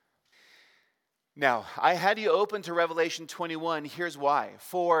Now, I had you open to Revelation 21. Here's why.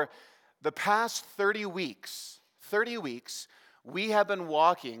 For the past 30 weeks, we have been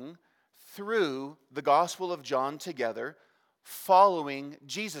walking through the Gospel of John together, following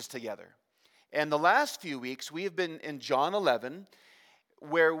Jesus together. And the last few weeks, we have been in John 11,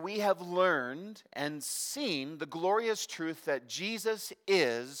 where we have learned and seen the glorious truth that Jesus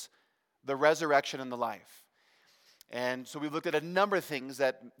is the resurrection and the life. And so we've looked at a number of things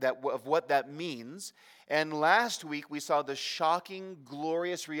of what that means. And last week we saw the shocking,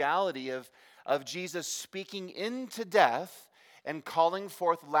 glorious reality of Jesus speaking into death and calling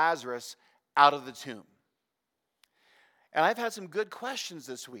forth Lazarus out of the tomb. And I've had some good questions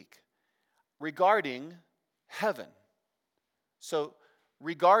this week regarding heaven. So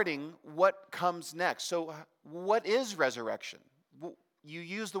regarding what comes next. So what is resurrection? You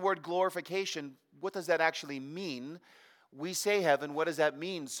use the word glorification. What does that actually mean? We say heaven. What does that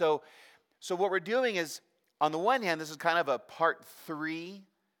mean? So what we're doing is, on the one hand, this is kind of a part 3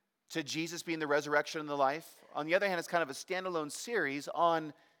 to Jesus being the resurrection and the life. On the other hand, it's kind of a standalone series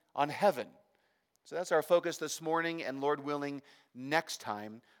on heaven. So that's our focus this morning, and Lord willing, next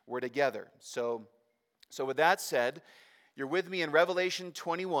time we're together. So with that said, you're with me in Revelation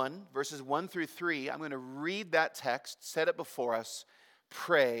 21, verses 1 through 3. I'm going to read that text, set it before us,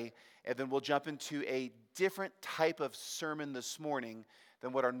 pray, and then we'll jump into a different type of sermon this morning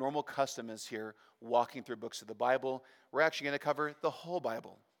than what our normal custom is here, walking through books of the Bible. We're actually going to cover the whole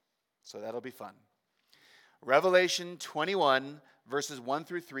Bible, so that'll be fun. Revelation 21, verses 1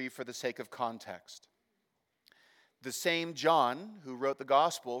 through 3 for the sake of context. The same John, who wrote the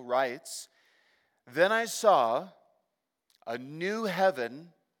gospel, writes, "Then I saw a new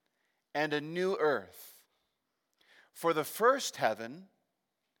heaven and a new earth. For the first heaven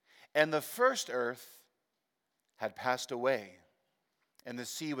and the first earth had passed away, and the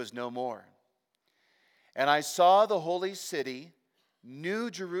sea was no more. And I saw the holy city,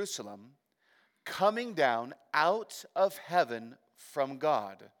 New Jerusalem, coming down out of heaven from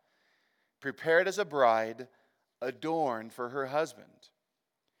God, prepared as a bride adorned for her husband.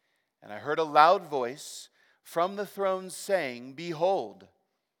 And I heard a loud voice from the throne saying, 'Behold,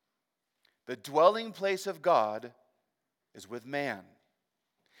 the dwelling place of God is with man.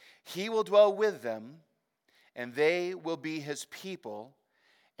 He will dwell with them, and they will be his people,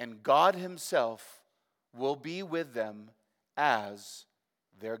 and God himself will be with them as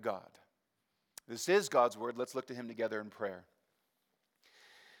their God.'" This is God's word. Let's look to him together in prayer.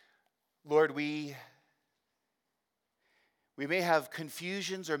 Lord, we may have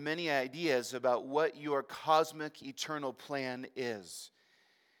confusions or many ideas about what your cosmic eternal plan is.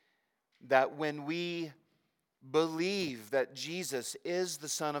 That when we believe that Jesus is the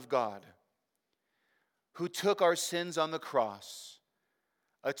Son of God, who took our sins on the cross,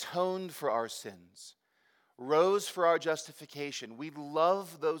 atoned for our sins, rose for our justification, we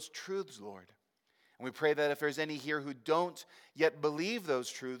love those truths, Lord. And we pray that if there's any here who don't yet believe those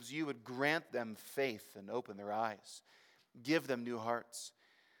truths, you would grant them faith and open their eyes. Give them new hearts.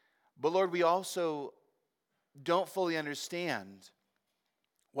 But Lord, we also don't fully understand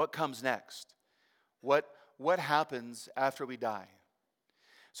what comes next. What happens after we die?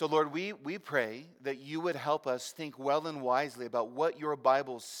 So Lord, we pray that you would help us think well and wisely about what your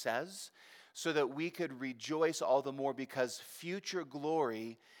Bible says so that we could rejoice all the more because future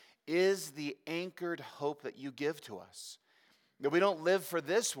glory is the anchored hope that you give to us. That we don't live for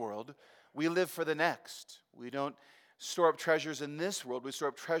this world, we live for the next. We don't store up treasures in this world, we store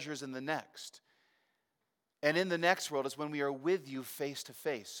up treasures in the next. And in the next world is when we are with you face to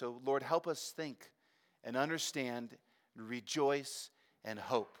face. So Lord, help us think and understand, rejoice, and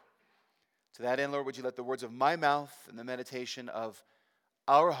hope. To that end, Lord, would you let the words of my mouth and the meditation of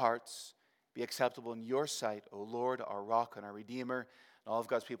our hearts be acceptable in your sight, O Lord, our rock and our redeemer. And all of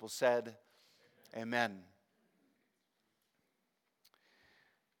God's people said, Amen.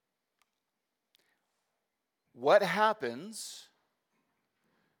 What happens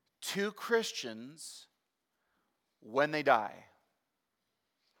to Christians when they die?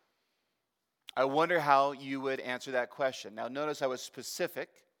 I wonder how you would answer that question. Now, notice I was specific.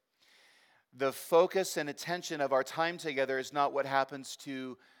 The focus and attention of our time together is not what happens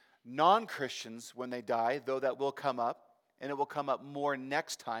to non-Christians when they die, though that will come up, and it will come up more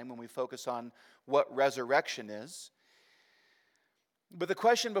next time when we focus on what resurrection is. But the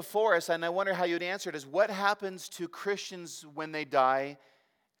question before us, and I wonder how you'd answer it, is what happens to Christians when they die,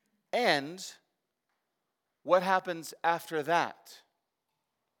 and what happens after that?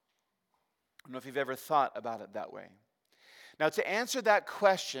 I don't know if you've ever thought about it that way. Now, to answer that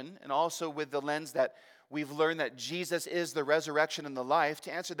question, and also with the lens that We've learned that Jesus is the resurrection and the life.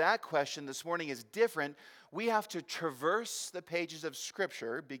 To answer that question this morning is different. We have to traverse the pages of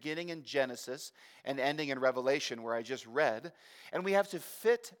Scripture, beginning in Genesis and ending in Revelation, where I just read. And we have to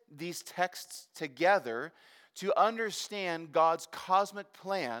fit these texts together to understand God's cosmic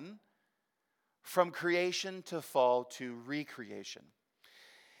plan from creation to fall to recreation.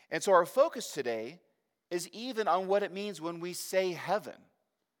 And so our focus today is even on what it means when we say heaven.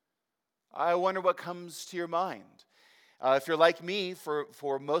 I wonder what comes to your mind. If you're like me,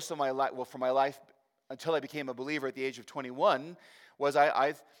 for most of my life, for my life until I became a believer at the age of 21,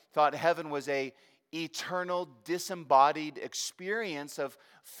 I thought heaven was a eternal, disembodied experience of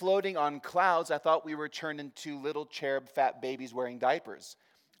floating on clouds. I thought we were turned into little cherub fat babies wearing diapers.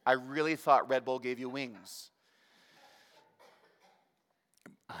 I really thought Red Bull gave you wings.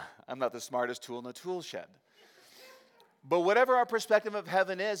 I'm not the smartest tool in the tool shed. But whatever our perspective of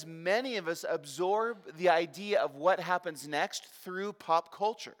heaven is, many of us absorb the idea of what happens next through pop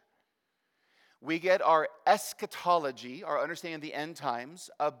culture. We get our eschatology, our understanding of the end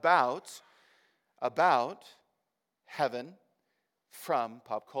times, about heaven from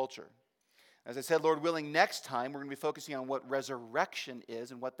pop culture. As I said, Lord willing, next time we're going to be focusing on what resurrection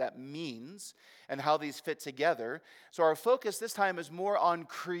is and what that means and how these fit together. So our focus this time is more on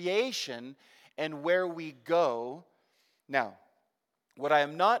creation and where we go. Now, what I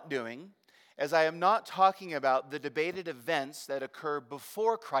am not doing is I am not talking about the debated events that occur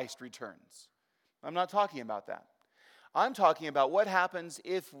before Christ returns. I'm not talking about that. I'm talking about what happens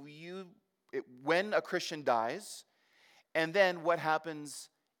when a Christian dies, and then what happens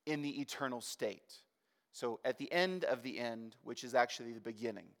in the eternal state. So at the end of the end, which is actually the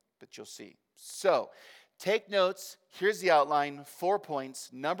beginning that you'll see. So take notes. Here's the outline, 4 points.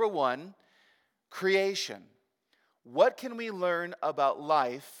 Number 1, creation. What can we learn about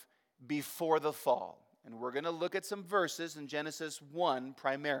life before the fall? And we're going to look at some verses in Genesis 1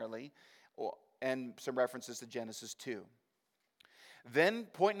 primarily, and some references to Genesis 2. Then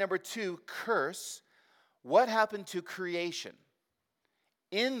point number 2, curse. What happened to creation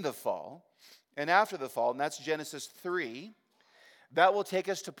in the fall and after the fall? And that's Genesis 3. That will take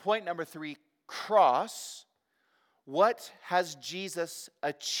us to point number 3, cross. What has Jesus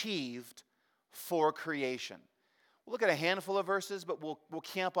achieved for creation? We'll look at a handful of verses, but we'll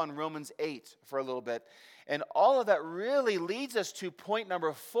camp on Romans 8 for a little bit. And all of that really leads us to point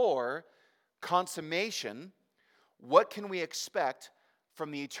number 4, consummation. What can we expect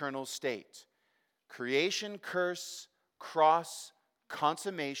from the eternal state? Creation, curse, cross,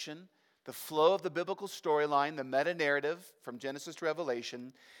 consummation, the flow of the biblical storyline, the meta-narrative from Genesis to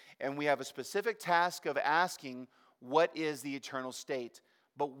Revelation, and we have a specific task of asking, what is the eternal state?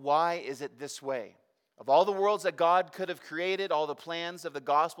 But why is it this way? Of all the worlds that God could have created, all the plans of the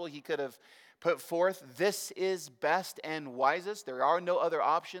gospel he could have put forth, this is best and wisest. There are no other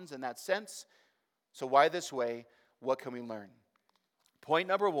options in that sense. So why this way? What can we learn? Point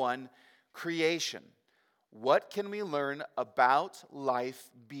number 1, creation. What can we learn about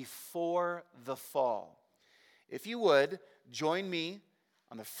life before the fall? If you would, join me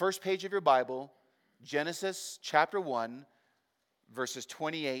on the first page of your Bible, Genesis chapter 1, verses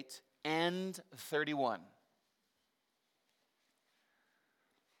 28 and 31.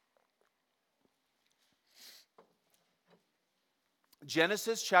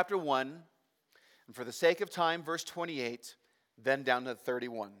 Genesis chapter 1, and for the sake of time, verse 28, then down to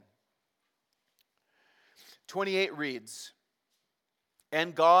 31. 28 reads,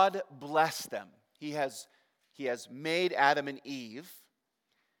 "And God blessed them." He has made Adam and Eve.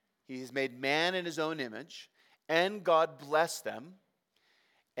 He has made man in his own image. And God blessed them.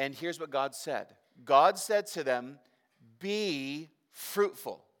 And here's what God said. God said to them, "Be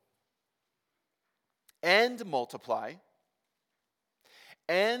fruitful and multiply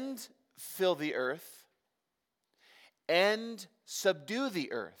and fill the earth and subdue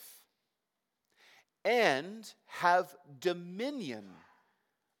the earth and have dominion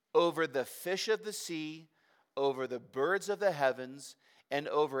over the fish of the sea, over the birds of the heavens, and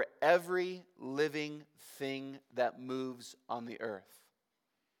over every living thing that moves on the earth."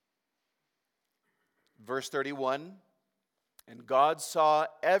 Verse 31, "And God saw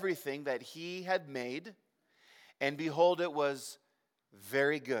everything that he had made, and behold, it was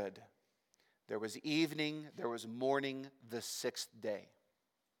very good. There was evening, there was morning, the 6th day."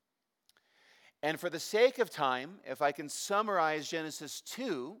 And for the sake of time, if I can summarize Genesis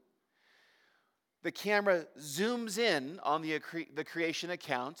 2, the camera zooms in on the creation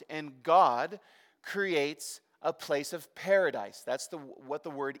account, and God creates a place of paradise. That's what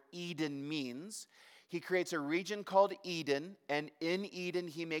the word Eden means. He creates a region called Eden, and in Eden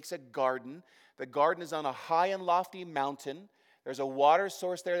he makes a garden. The garden is on a high and lofty mountain. There's a water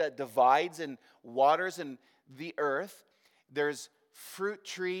source there that divides and waters and the earth. There's fruit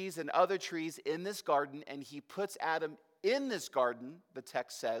trees and other trees in this garden, and he puts Adam in this garden, the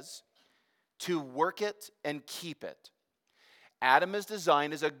text says, to work it and keep it. Adam is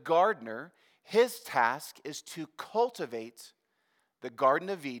designed as a gardener. His task is to cultivate the Garden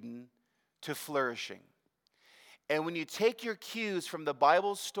of Eden to flourishing. And when you take your cues from the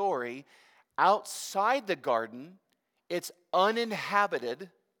Bible story, outside the garden, it's uninhabited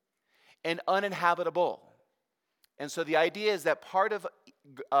and uninhabitable. And so the idea is that part of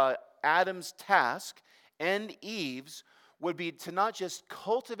Adam's task and Eve's would be to not just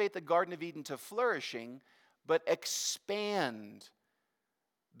cultivate the Garden of Eden to flourishing, but expand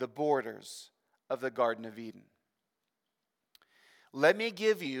the borders of the Garden of Eden. Let me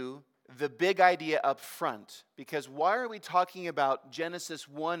give you the big idea up front, because why are we talking about Genesis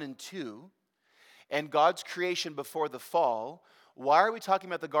 1 and 2 and God's creation before the fall? Why are we talking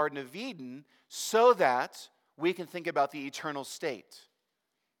about the Garden of Eden? So that we can think about the eternal state.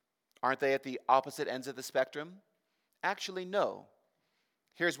 Aren't they at the opposite ends of the spectrum? Actually, no.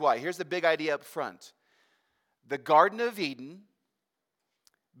 Here's why. Here's the big idea up front. The Garden of Eden,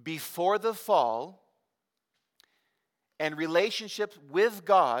 before the fall, and relationship with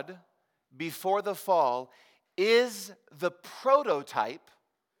God before the fall is the prototype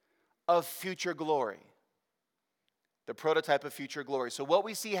of future glory. The prototype of future glory. So what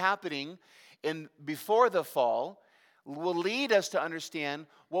we see happening before the fall will lead us to understand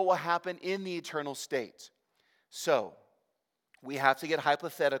what will happen in the eternal state. So, we have to get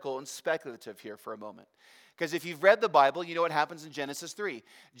hypothetical and speculative here for a moment. Because if you've read the Bible, you know what happens in Genesis 3.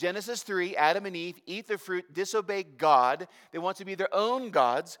 Genesis 3, Adam and Eve eat the fruit, disobey God. They want to be their own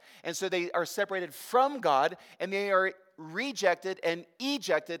gods. And so they are separated from God, and they are rejected and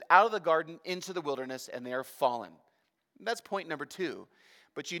ejected out of the garden into the wilderness, and they are fallen. And that's point number 2.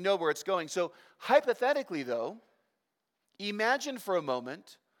 But you know where it's going. So hypothetically, though, imagine for a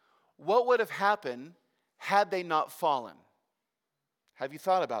moment what would have happened had they not fallen. Have you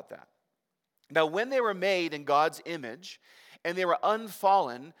thought about that? Now, when they were made in God's image and they were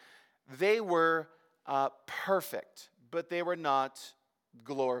unfallen, they were perfect, but they were not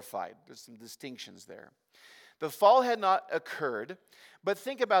glorified. There's some distinctions there. The fall had not occurred, but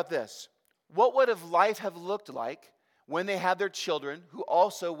think about this. What would life have looked like when they had their children who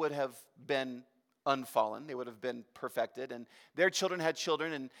also would have been unfallen? They would have been perfected, and their children had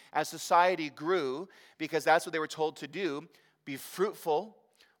children, and as society grew, because that's what they were told to do, be fruitful,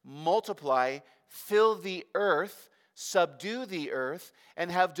 multiply, fill the earth, subdue the earth,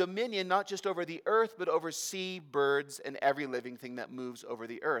 and have dominion not just over the earth, but over sea, birds, and every living thing that moves over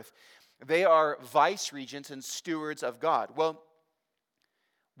the earth. They are vice regents and stewards of God. Well,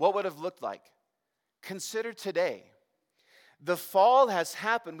 what would have looked like? Consider today. The fall has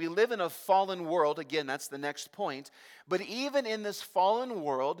happened. We live in a fallen world. Again, that's the next point. But even in this fallen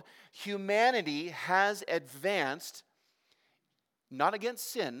world, humanity has advanced, not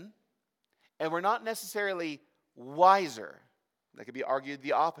against sin, and we're not necessarily wiser. That could be argued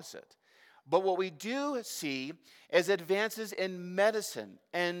the opposite. But what we do see is advances in medicine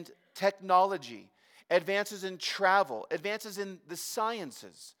and technology, advances in travel, advances in the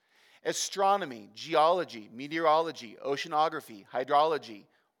sciences, astronomy, geology, meteorology, oceanography, hydrology,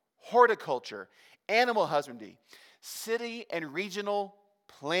 horticulture, animal husbandry, city and regional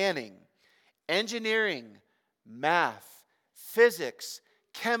planning, engineering, math, physics,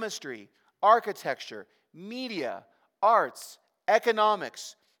 chemistry, architecture, media, arts,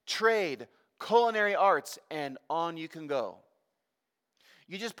 economics, trade, culinary arts, and on you can go.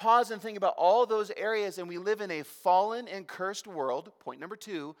 You just pause and think about all those areas, and we live in a fallen and cursed world, point number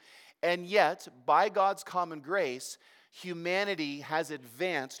 2, and yet, by God's common grace, humanity has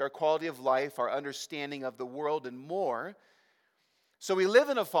advanced our quality of life, our understanding of the world, and more. So we live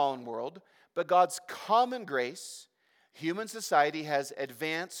in a fallen world, but God's common grace, human society has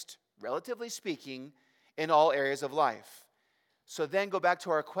advanced, relatively speaking, in all areas of life. So then go back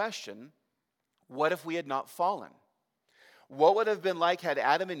to our question, what if we had not fallen? What would have been like had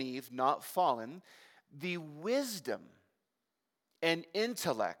Adam and Eve not fallen? The wisdom and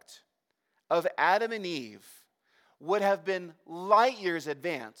intellect of Adam and Eve would have been light years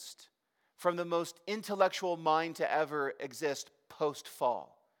advanced from the most intellectual mind to ever exist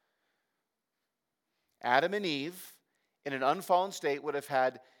post-fall. Adam and Eve, in an unfallen state, would have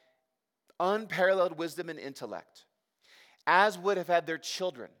had unparalleled wisdom and intellect, as would have had their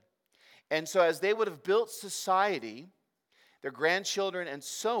children. And so as they would have built society, their grandchildren and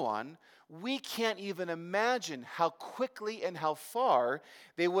so on we can't even imagine how quickly and how far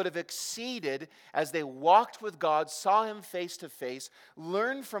they would have exceeded as they walked with God, saw Him face to face,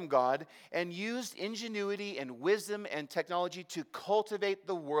 learned from God, and used ingenuity and wisdom and technology to cultivate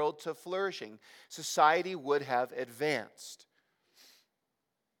the world to flourishing. Society would have advanced.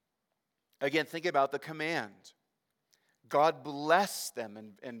 Again, think about the command. God blessed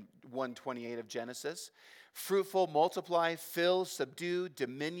them in 1:28 of Genesis. Fruitful, multiply, fill, subdue,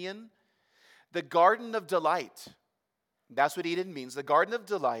 dominion. The Garden of Delight, that's what Eden means. The Garden of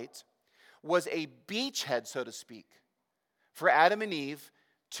Delight was a beachhead, so to speak, for Adam and Eve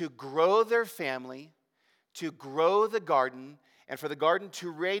to grow their family, to grow the garden, and for the garden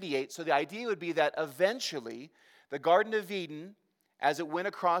to radiate. So the idea would be that eventually the Garden of Eden, as it went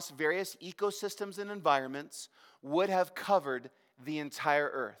across various ecosystems and environments, would have covered the entire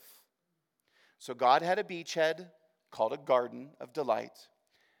earth. So God had a beachhead called a Garden of Delight,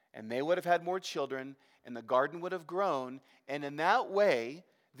 and they would have had more children, and the garden would have grown, and in that way,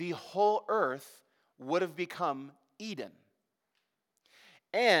 the whole earth would have become Eden.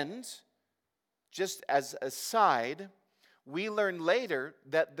 And, just as a side, we learn later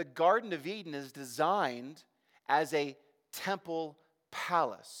that the Garden of Eden is designed as a temple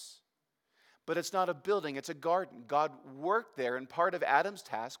palace. But it's not a building, it's a garden. God worked there, and part of Adam's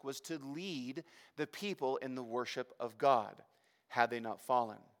task was to lead the people in the worship of God, had they not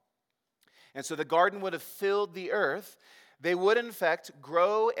fallen. And so the garden would have filled the earth. They would, in fact,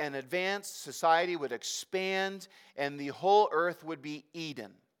 grow and advance. Society would expand, and the whole earth would be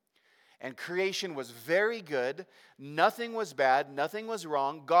Eden. And creation was very good. Nothing was bad. Nothing was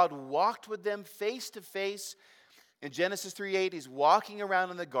wrong. God walked with them face to face. In Genesis 3:8, He's walking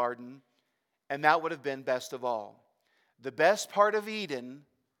around in the garden, and that would have been best of all. The best part of Eden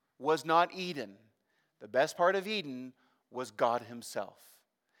was not Eden. The best part of Eden was God Himself,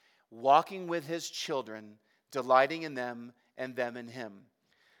 walking with His children, delighting in them and them in Him.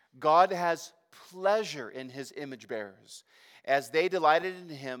 God has pleasure in His image bearers. As they delighted in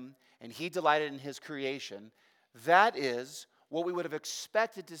Him and He delighted in His creation, that is what we would have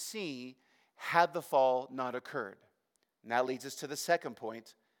expected to see had the fall not occurred. And that leads us to the second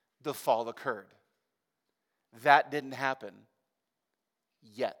point. The fall occurred. That didn't happen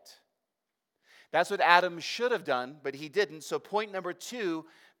yet. That's what Adam should have done, but he didn't. So point number 2,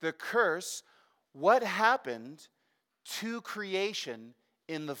 the curse. What happened to creation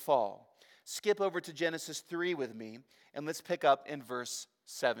in the fall? Skip over to Genesis 3 with me, and let's pick up in verse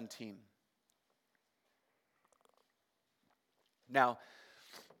 17. Now,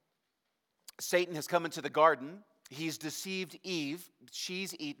 Satan has come into the garden. He's deceived Eve.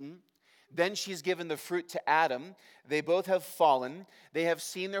 She's eaten. Then she's given the fruit to Adam. They both have fallen. They have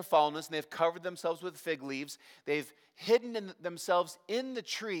seen their fallenness, and they've covered themselves with fig leaves. They've hidden themselves in the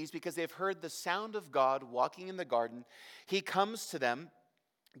trees because they've heard the sound of God walking in the garden. He comes to them.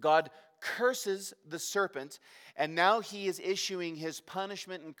 God curses the serpent, and now He is issuing His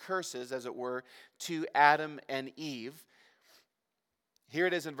punishment and curses, as it were, to Adam and Eve. Here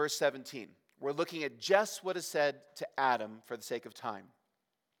it is in verse 17. We're looking at just what is said to Adam for the sake of time.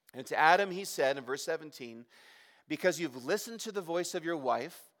 And to Adam He said in verse 17, because you've listened to the voice of your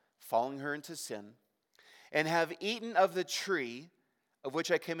wife, following her into sin, and have eaten of the tree of which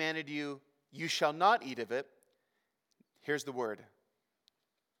I commanded you, you shall not eat of it. Here's the word.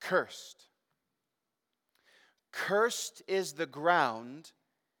 Cursed. Cursed is the ground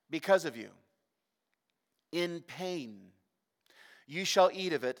because of you. In pain. You shall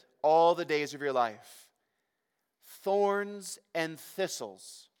eat of it all the days of your life. Thorns and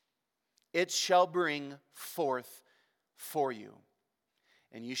thistles it shall bring forth for you,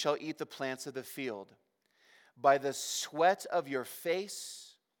 and you shall eat the plants of the field. By the sweat of your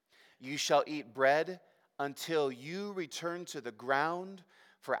face you shall eat bread until you return to the ground,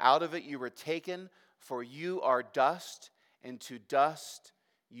 for out of it you were taken, for you are dust, and to dust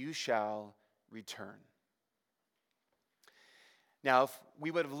you shall return. Now, if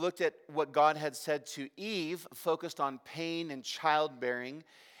we would have looked at what God had said to Eve, focused on pain and childbearing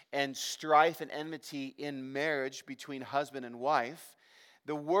and strife and enmity in marriage between husband and wife,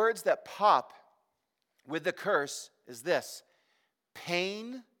 the words that pop with the curse is this: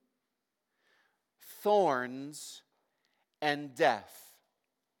 pain, thorns, and death.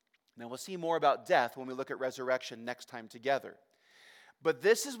 Now, we'll see more about death when we look at resurrection next time together. But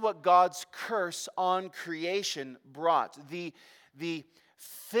this is what God's curse on creation brought. The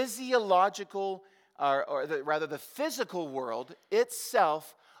physiological, the physical world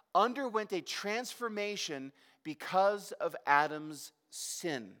itself underwent a transformation because of Adam's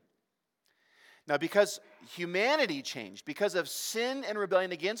sin. Now, because humanity changed, because of sin and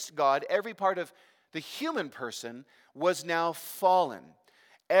rebellion against God, every part of the human person was now fallen.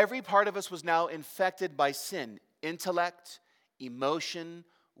 Every part of us was now infected by sin. Intellect, emotion,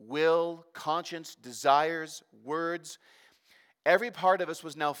 will, conscience, desires, words. Every part of us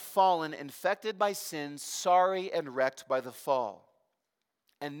was now fallen, infected by sin, sorry and wrecked by the fall.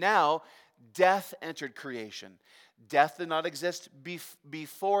 And now, death entered creation. Death did not exist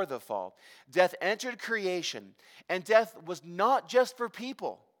before the fall. Death entered creation, and death was not just for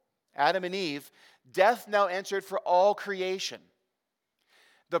people, Adam and Eve. Death now entered for all creation.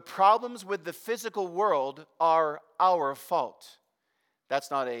 The problems with the physical world are our fault. That's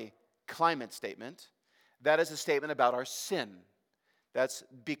not a climate statement. That is a statement about our sin. That's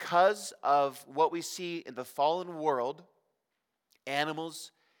because of what we see in the fallen world,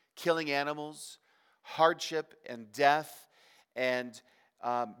 animals, killing animals, hardship and death, and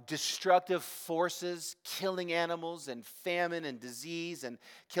destructive forces, killing animals, and famine and disease, and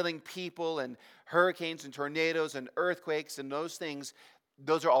killing people, and hurricanes and tornadoes and earthquakes, and those things,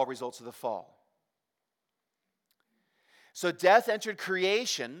 those are all results of the fall. So death entered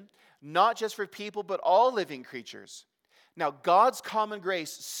creation, not just for people, but all living creatures. Now, God's common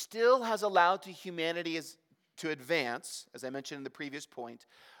grace still has allowed humanity to advance, as I mentioned in the previous point,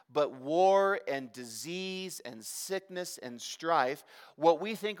 but war and disease and sickness and strife, what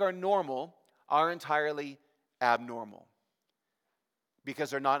we think are normal, are entirely abnormal, because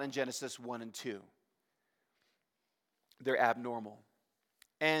they're not in Genesis 1 and 2. They're abnormal.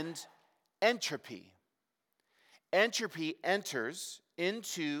 And entropy. Entropy enters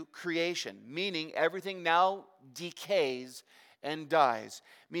into creation, meaning everything now decays and dies,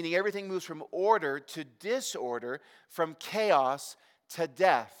 meaning everything moves from order to disorder, from chaos to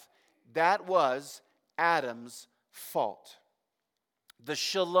death. That was Adam's fault. The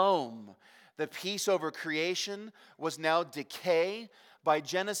shalom, the peace over creation, was now decay. By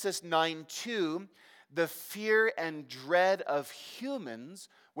Genesis 9:2, the fear and dread of humans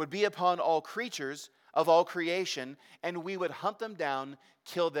would be upon all creatures of all creation, and we would hunt them down,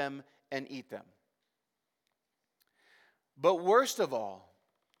 kill them, and eat them. But worst of all,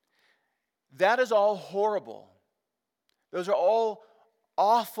 that is all horrible. Those are all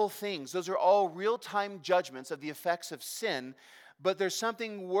awful things. Those are all real-time judgments of the effects of sin, but there's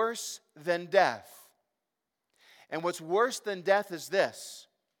something worse than death. And what's worse than death is this: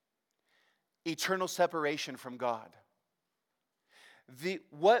 eternal separation from God.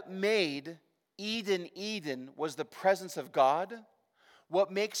 What made Eden was the presence of God.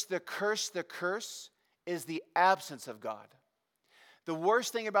 What makes the curse is the absence of God. The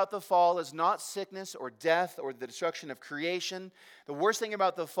worst thing about the fall is not sickness or death or the destruction of creation. The worst thing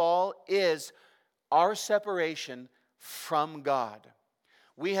about the fall is our separation from God.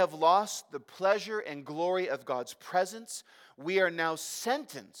 We have lost the pleasure and glory of God's presence. We are now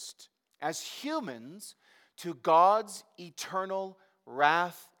sentenced as humans to God's eternal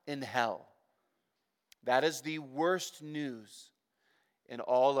wrath in hell. That is the worst news in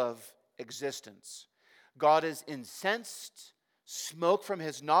all of existence. God is incensed, smoke from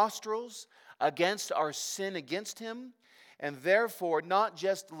his nostrils against our sin against him, and therefore not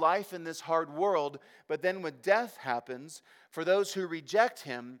just life in this hard world, but then when death happens, for those who reject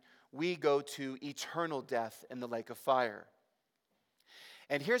him, we go to eternal death in the lake of fire.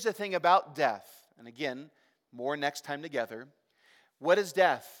 And here's the thing about death, and again, more next time together. What is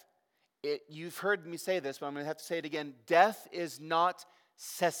death? You've heard me say this, but I'm going to have to say it again. Death is not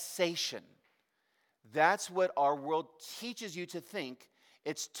cessation. That's what our world teaches you to think.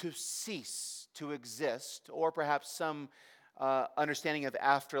 It's to cease to exist, or perhaps some understanding of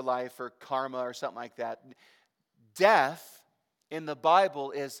afterlife or karma or something like that. Death in the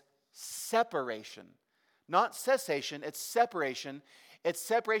Bible is separation. Not cessation, it's separation. It's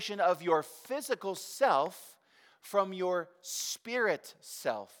separation of your physical self from your spirit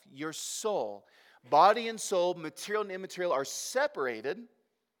self, your soul. Body and soul, material and immaterial, are separated.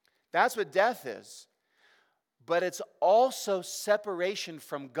 That's what death is. But it's also separation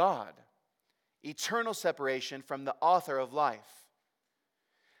from God, eternal separation from the author of life.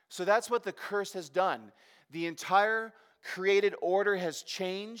 So that's what the curse has done. The entire created order has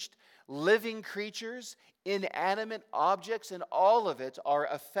changed. Living creatures, inanimate objects, and all of it are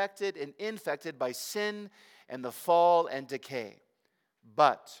affected and infected by sin and the fall and decay.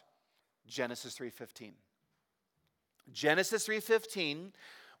 But Genesis 3:15. Genesis 3:15,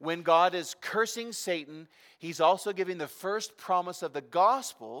 when God is cursing Satan, he's also giving the first promise of the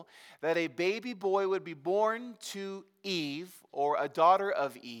gospel that a baby boy would be born to Eve, or a daughter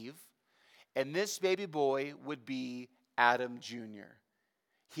of Eve, and this baby boy would be Adam Jr.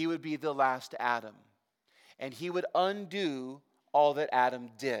 he would be the last Adam. And he would undo all that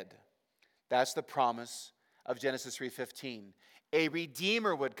Adam did. That's the promise of Genesis 3:15. A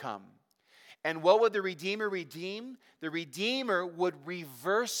Redeemer would come. And what would the Redeemer redeem? The Redeemer would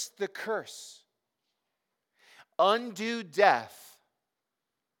reverse the curse, undo death,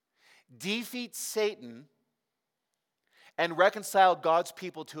 defeat Satan, and reconcile God's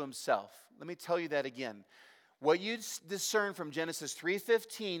people to himself. Let me tell you that again. What you discern from Genesis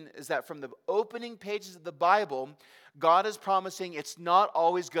 3:15 is that from the opening pages of the Bible, God is promising it's not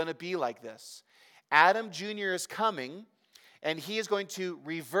always going to be like this. Adam Jr. is coming, and he is going to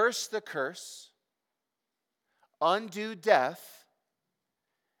reverse the curse, undo death,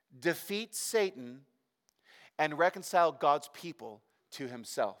 defeat Satan, and reconcile God's people to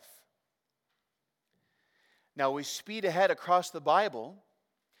himself. Now we speed ahead across the Bible,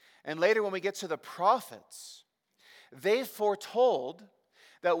 and later when we get to the prophets, they foretold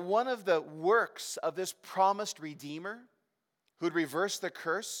that one of the works of this promised Redeemer, who would reverse the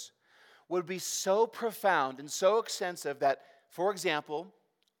curse, would be so profound and so extensive that, for example,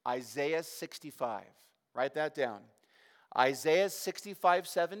 Isaiah 65, write that down. Isaiah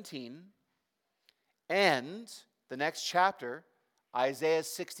 65:17, and the next chapter, Isaiah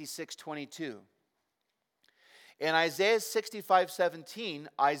 66:22. In Isaiah 65:17,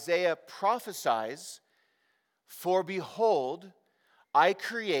 Isaiah prophesies, "For behold, I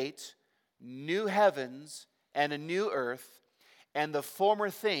create new heavens and a new earth, and the former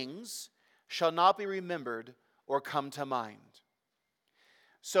things shall not be remembered or come to mind."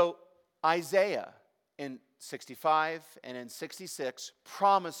 So Isaiah in 65 and in 66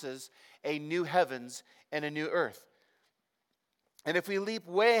 promises a new heavens and a new earth. And if we leap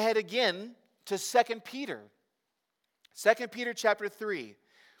way ahead again to 2 Peter, 2 Peter chapter 3.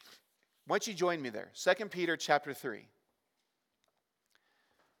 Why don't you join me there? 2 Peter chapter 3.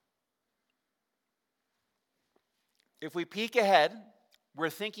 If we peek ahead, we're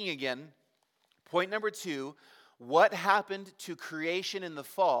thinking again, point number 2, what happened to creation in the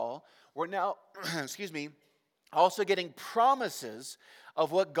fall? We're now, also getting promises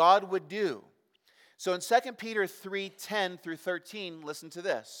of what God would do. So in 2 Peter 3:10 through 13, listen to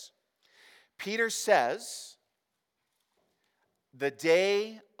this. Peter says, "The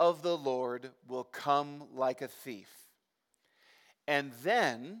day of the Lord will come like a thief, and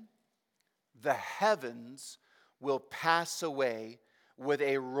then the heavens will pass away with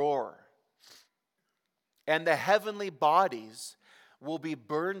a roar, and the heavenly bodies will be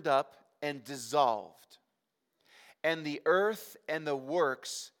burned up and dissolved, and the earth and the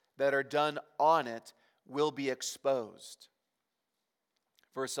works that are done on it will be exposed."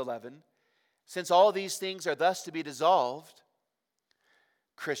 Verse 11, "Since all these things are thus to be dissolved,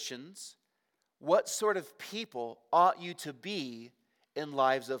 Christians, what sort of people ought you to be in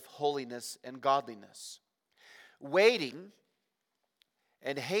lives of holiness and godliness, waiting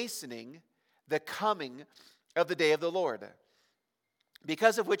and hastening the coming of the day of the Lord,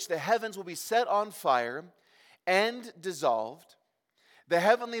 because of which the heavens will be set on fire and dissolved, the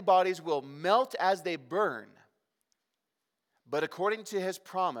heavenly bodies will melt as they burn. But according to his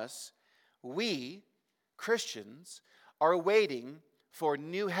promise, we, Christians, are waiting for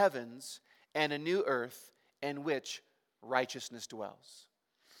new heavens and a new earth in which righteousness dwells."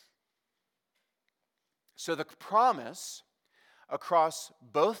 So the promise across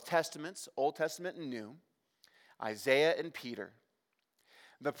both testaments, Old Testament and New, Isaiah and Peter,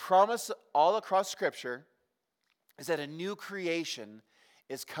 the promise all across Scripture is that a new creation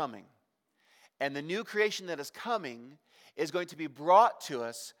is coming. And the new creation that is coming is going to be brought to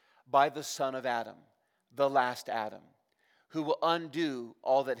us by the Son of Adam, the last Adam, who will undo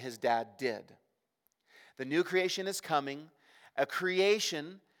all that his dad did. The new creation is coming, a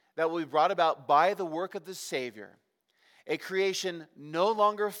creation that will be brought about by the work of the Savior, a creation no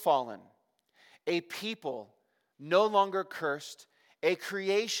longer fallen, a people no longer cursed, a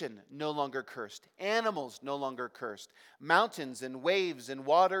creation no longer cursed, animals no longer cursed, mountains and waves and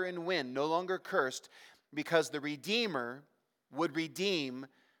water and wind no longer cursed, because the Redeemer would redeem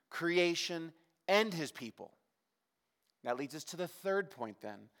creation and his people. That leads us to the third point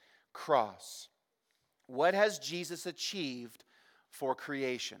then, cross. What has Jesus achieved for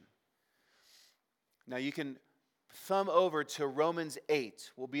creation? Now you can thumb over to Romans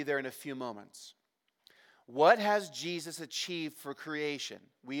 8. We'll be there in a few moments. What has Jesus achieved for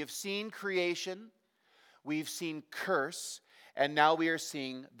creation? We have seen creation, we've seen curse, and now we are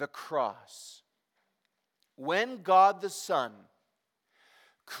seeing the cross. When God the Son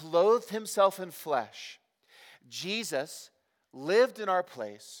clothed himself in flesh, Jesus lived in our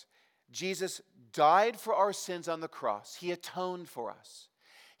place. Jesus died for our sins on the cross. He atoned for us.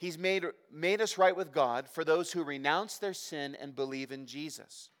 He's made us right with God for those who renounce their sin and believe in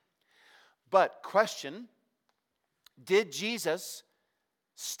Jesus. But, question, did Jesus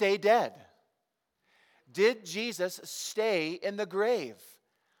stay dead? Did Jesus stay in the grave?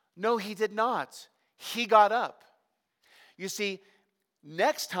 No, he did not. He got up. You see,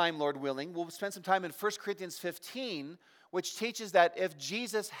 next time, Lord willing, we'll spend some time in 1 Corinthians 15, which teaches that if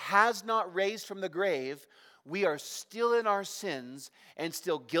Jesus has not raised from the grave, we are still in our sins and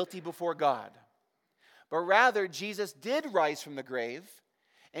still guilty before God. But rather, Jesus did rise from the grave,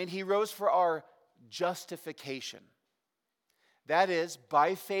 and he rose for our justification. That is,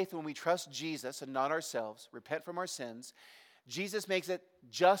 by faith, when we trust Jesus and not ourselves, repent from our sins, Jesus makes it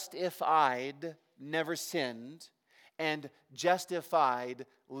justified, never sinned, and justified,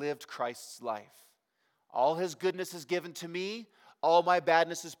 lived Christ's life. All his goodness is given to me, all my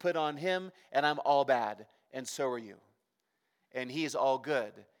badness is put on him, and I'm all bad, and so are you. And he is all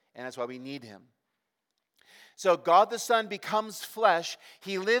good, and that's why we need him. So God the Son becomes flesh.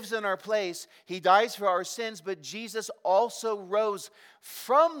 He lives in our place. He dies for our sins, but Jesus also rose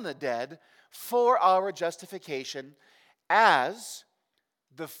from the dead for our justification as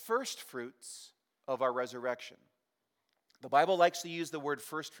the first fruits of our resurrection. The Bible likes to use the word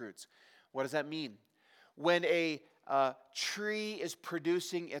first fruits. What does that mean? When a tree is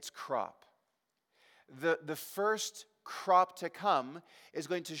producing its crop, the first crop to come is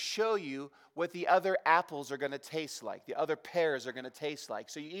going to show you what the other apples are going to taste like, the other pears are going to taste like.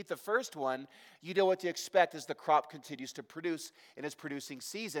 So you eat the first one, you know what to expect as the crop continues to produce in its producing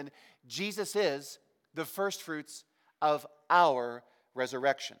season. Jesus is the first fruits of our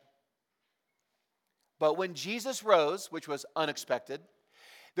resurrection. But when Jesus rose, which was unexpected,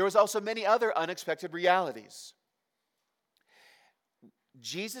 there was also many other unexpected realities.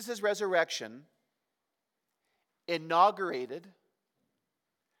 Jesus' resurrection inaugurated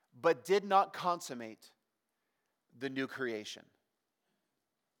but did not consummate the new creation.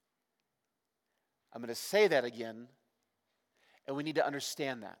 I'm going to say that again, and we need to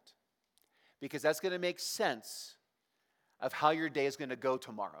understand that, because that's going to make sense of how your day is going to go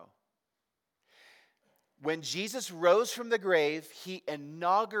tomorrow. When Jesus rose from the grave, he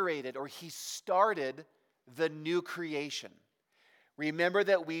inaugurated, or he started, the new creation. Remember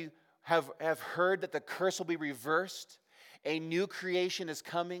that we have heard that the curse will be reversed. A new creation is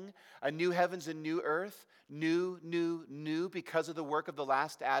coming, a new heavens and new earth, new, because of the work of the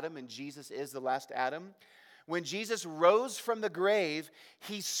last Adam, and Jesus is the last Adam. When Jesus rose from the grave,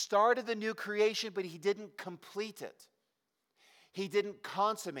 he started the new creation, but he didn't complete it. He didn't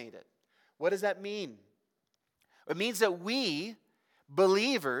consummate it. What does that mean? It means that we,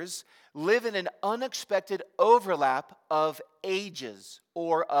 believers, live in an unexpected overlap of ages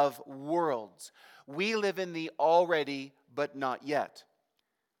or of worlds. We live in the already but not yet.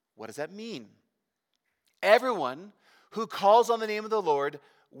 What does that mean? Everyone who calls on the name of the Lord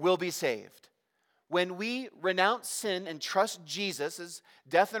will be saved. When we renounce sin and trust Jesus'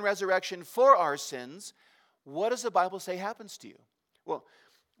 death and resurrection for our sins, what does the Bible say happens to you? Well,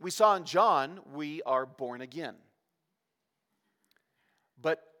 we saw in John, we are born again.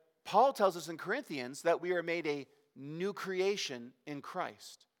 But Paul tells us in Corinthians that we are made a new creation in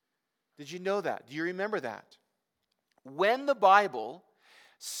Christ. Did you know that? Do you remember that? When the Bible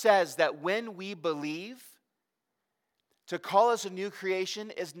says that when we believe, to call us a new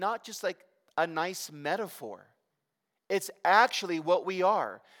creation is not just like a nice metaphor. It's actually what we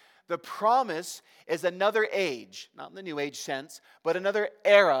are. The promise is another age, not in the New Age sense, but another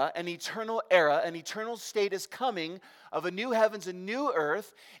era, an eternal state is coming of a new heavens and new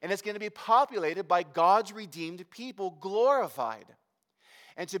earth, and it's going to be populated by God's redeemed people, glorified.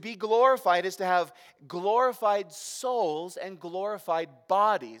 And to be glorified is to have glorified souls and glorified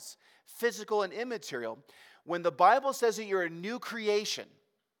bodies, physical and immaterial. When the Bible says that you're a new creation,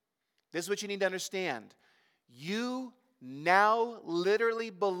 this is what you need to understand. You now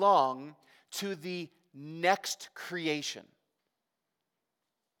literally belong to the next creation.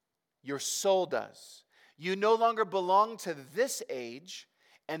 Your soul does. You no longer belong to this age,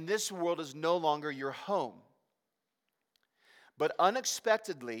 and this world is no longer your home. But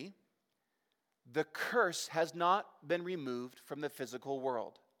unexpectedly, the curse has not been removed from the physical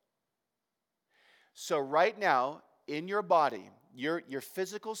world. So right now, in your body, your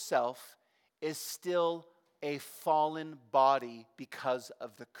physical self is still a fallen body because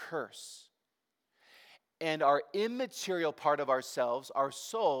of the curse. And our immaterial part of ourselves, our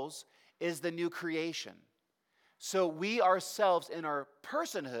souls, is the new creation. So we ourselves in our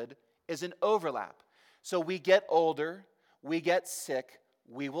personhood is an overlap. So we get older, we get sick,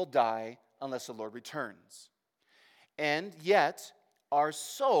 we will die unless the Lord returns. And yet, our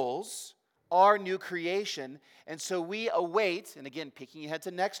souls are new creation. And so we await, and again, peeking ahead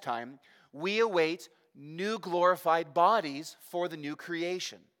to next time, we await new glorified bodies for the new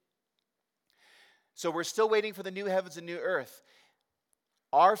creation. So we're still waiting for the new heavens and new earth.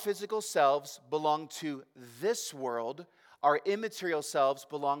 Our physical selves belong to this world. Our immaterial selves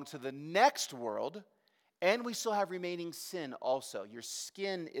belong to the next world. And we still have remaining sin also. Your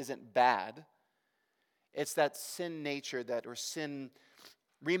skin isn't bad. It's that sin nature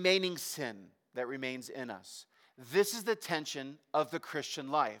remaining sin that remains in us. This is the tension of the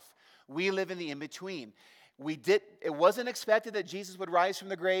Christian life. We live in the in-between. It wasn't expected that Jesus would rise from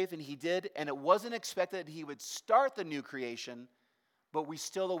the grave, and he did, and it wasn't expected that he would start the new creation, but we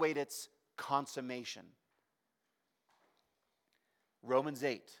still await its consummation. Romans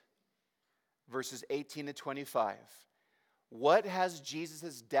 8, verses 18 to 25. What has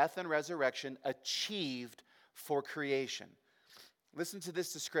Jesus' death and resurrection achieved for creation? Listen to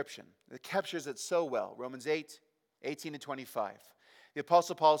this description. It captures it so well. Romans 8, 18 to 25. The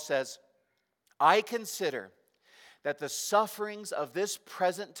Apostle Paul says, I consider that the sufferings of this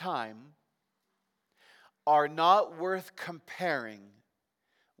present time are not worth comparing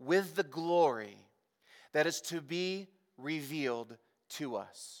with the glory that is to be revealed to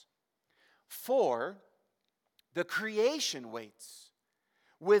us. For the creation waits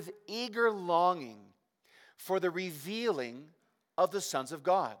with eager longing for the revealing of the sons of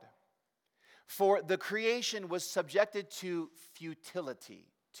God. For the creation was subjected to futility,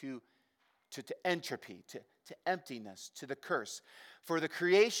 to entropy, to emptiness, to the curse. For the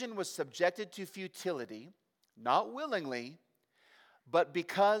creation was subjected to futility, not willingly, but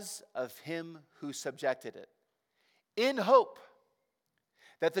because of him who subjected it, in hope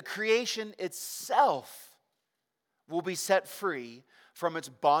that the creation itself will be set free from its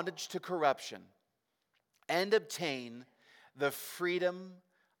bondage to corruption and obtain the freedom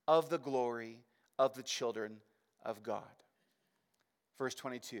of the glory of the children of God. Verse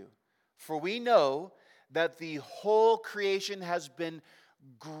 22. For we know that the whole creation has been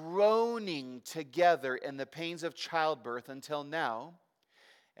groaning together in the pains of childbirth until now,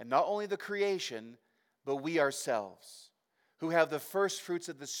 and not only the creation, but we ourselves, who have the first fruits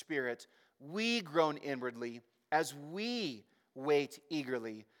of the Spirit, we groan inwardly as we wait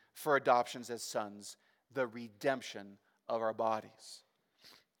eagerly for adoptions as sons, the redemption of our bodies.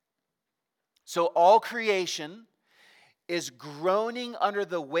 So all creation is groaning under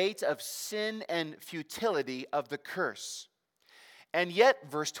the weight of sin and futility of the curse. And yet,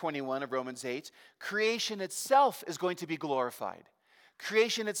 verse 21 of Romans 8, creation itself is going to be glorified.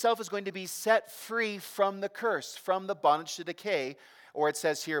 Creation itself is going to be set free from the curse, from the bondage to decay, or it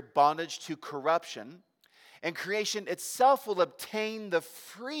says here, bondage to corruption. And creation itself will obtain the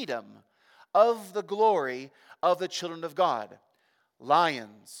freedom of the glory of the children of God.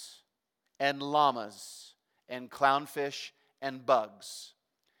 Lions and llamas and clownfish and bugs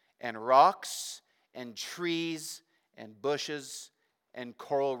and rocks and trees and bushes and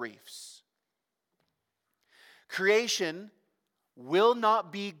coral reefs. Creation will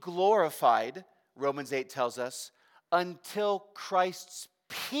not be glorified, Romans 8 tells us, until Christ's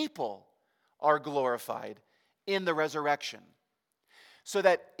people are glorified in the resurrection. So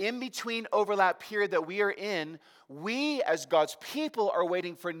that in between overlap period that we are in, we as God's people are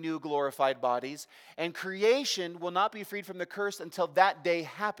waiting for new glorified bodies, and creation will not be freed from the curse until that day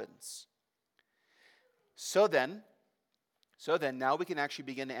happens. So then, now we can actually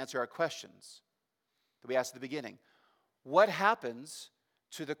begin to answer our questions that we asked at the beginning. What happens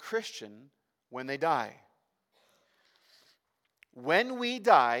to the Christian when they die? When we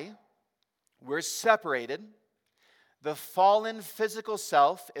die, we're separated. The fallen physical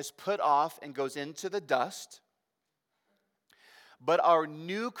self is put off and goes into the dust. But our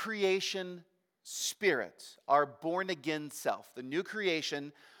new creation spirit, our born-again self, the new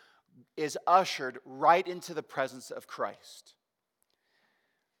creation is ushered right into the presence of Christ.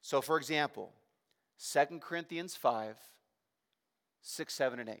 So, for example, 2 Corinthians 5, 6,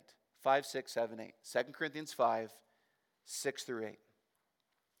 7, and 8. 5, 6, 7, 8. 2 Corinthians 5, 6 through 8.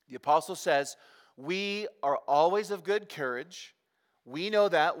 The apostle says, we are always of good courage. We know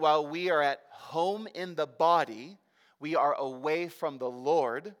that while we are at home in the body, we are away from the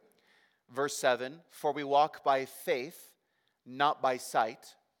Lord. Verse 7, for we walk by faith, not by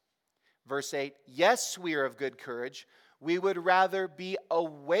sight. Verse 8, yes, we are of good courage. We would rather be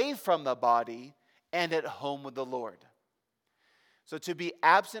away from the body and at home with the Lord. So to be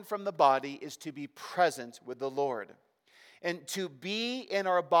absent from the body is to be present with the Lord. And to be in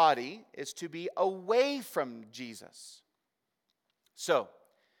our body is to be away from Jesus. So,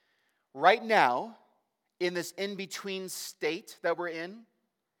 right now, in this in-between state that we're in,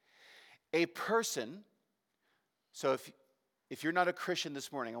 a person, so if you're not a Christian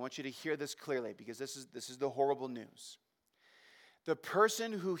this morning, I want you to hear this clearly because this is the horrible news. The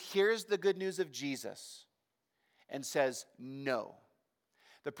person who hears the good news of Jesus and says no,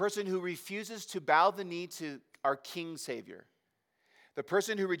 the person who refuses to bow the knee to our King Savior, the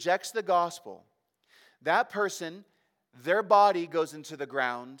person who rejects the gospel, that person, their body goes into the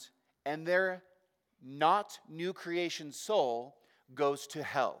ground and their not new creation soul goes to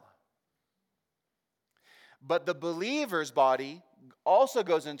hell. But the believer's body also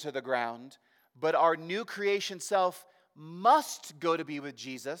goes into the ground, but our new creation self must go to be with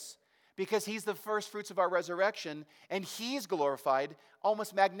Jesus because he's the first fruits of our resurrection and he's glorified.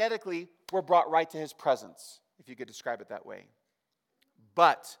 Almost magnetically, we're brought right to his presence, if you could describe it that way.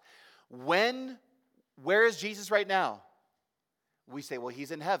 But where is Jesus right now? We say, well, he's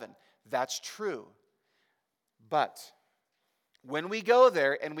in heaven. That's true. But when we go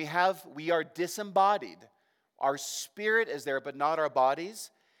there and we are disembodied, our spirit is there, but not our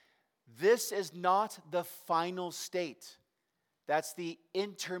bodies. This is not the final state. That's the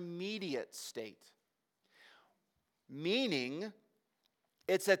intermediate state. Meaning,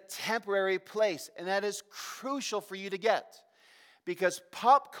 it's a temporary place, and that is crucial for you to get. Because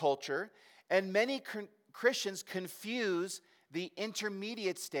pop culture and many Christians confuse the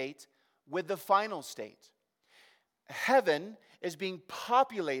intermediate state with the final state. Heaven is being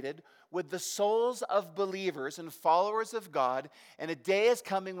populated with the souls of believers and followers of God, and a day is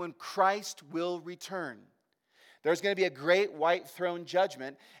coming when Christ will return. There's going to be a great white throne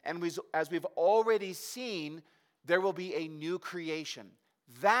judgment, and as we've already seen, there will be a new creation.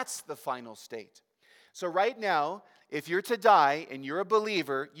 That's the final state. So right now, if you're to die and you're a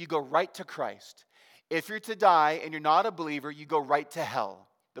believer, you go right to Christ. If you're to die and you're not a believer, you go right to hell,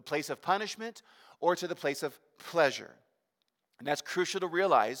 the place of punishment, or to the place of pleasure. And that's crucial to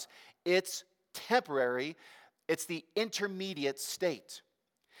realize. It's temporary. It's the intermediate state.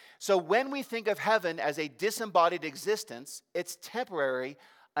 So when we think of heaven as a disembodied existence, it's temporary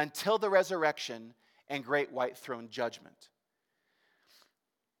until the resurrection and great white throne judgment.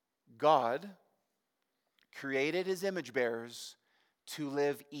 God created his image bearers to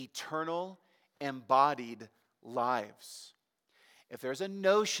live eternal, embodied lives. If there's a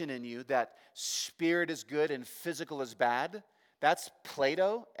notion in you that spirit is good and physical is bad, that's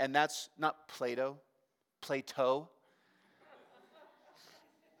Plato, and that's not Plato, Plato.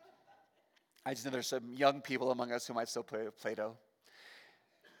 I just know there's some young people among us who might still play with Plato.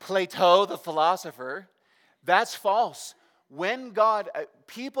 Plato, the philosopher, that's false. When God,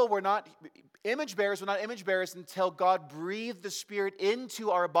 image bearers were not image bearers until God breathed the Spirit into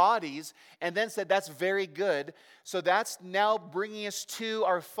our bodies and then said, that's very good. So that's now bringing us to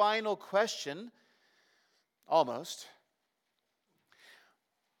our final question, almost.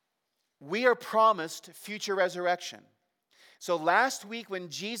 We are promised future resurrection. So last week when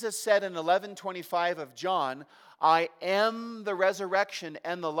Jesus said in 11:25 of John, I am the resurrection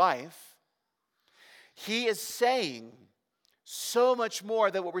and the life, he is saying so much more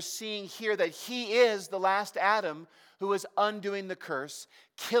than what we're seeing here, that he is the last Adam who is undoing the curse,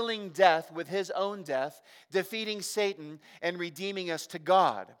 killing death with his own death, defeating Satan, and redeeming us to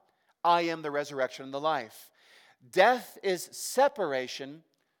God. I am the resurrection and the life. Death is separation.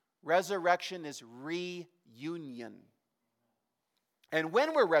 Resurrection is reunion. And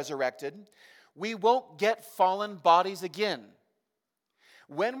when we're resurrected, we won't get fallen bodies again.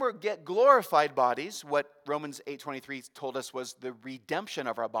 When we get glorified bodies, what Romans 8:23 told us was the redemption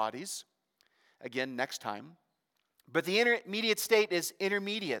of our bodies, again, next time. But the intermediate state is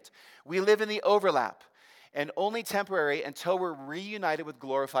intermediate. We live in the overlap, and only temporary until we're reunited with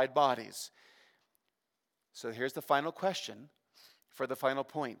glorified bodies. So here's the final question for the final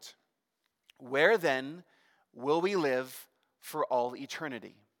point. Where then will we live for all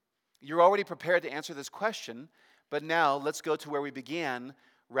eternity? You're already prepared to answer this question, but now let's go to where we began,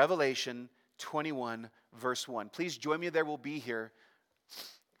 Revelation 21, verse 1. Please join me there. We'll be here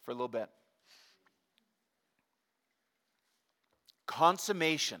for a little bit.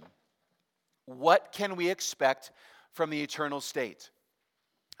 Consummation. What can we expect from the eternal state?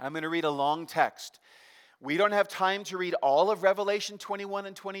 I'm going to read a long text. We don't have time to read all of Revelation 21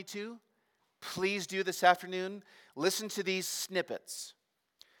 and 22. Please do this afternoon. Listen to these snippets.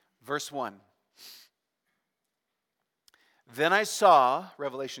 Verse 1. Then I saw,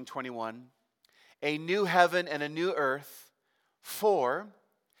 Revelation 21, a new heaven and a new earth, for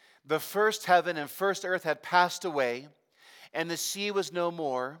the first heaven and first earth had passed away, and the sea was no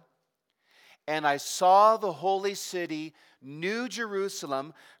more. And I saw the holy city, New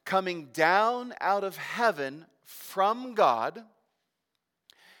Jerusalem, coming down out of heaven from God,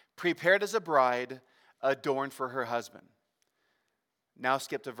 prepared as a bride, adorned for her husband. Now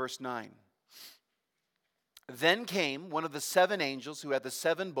skip to verse 9. Then came one of the 7 angels who had the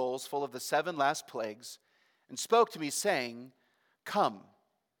 7 bowls full of the 7 last plagues, and spoke to me, saying, Come,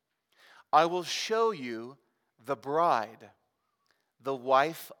 I will show you the bride, the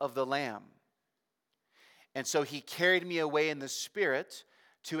wife of the Lamb. And so he carried me away in the Spirit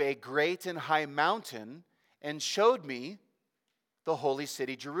to a great and high mountain, and showed me the holy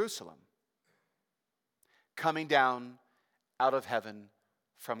city Jerusalem, coming down out of heaven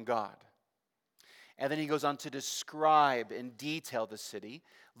from God. And then he goes on to describe in detail the city.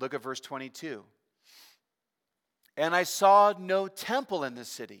 Look at verse 22. And I saw no temple in the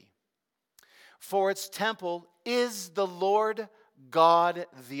city, for its temple is the Lord God,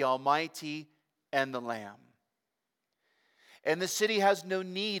 the Almighty, and the Lamb. And the city has no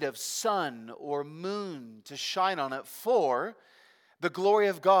need of sun or moon to shine on it, for the glory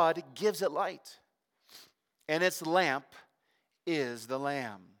of God gives it light, and its lamp is the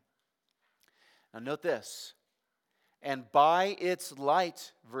Lamb. Now note this. And by its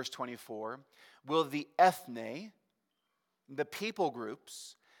light, verse 24, will the ethne, the people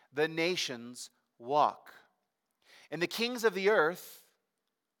groups, the nations walk. And the kings of the earth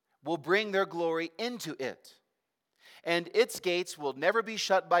will bring their glory into it. And its gates will never be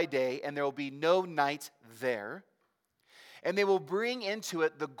shut by day, and there will be no night there. And they will bring into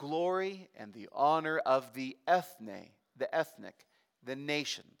it the glory and the honor of the ethne, the ethnic, the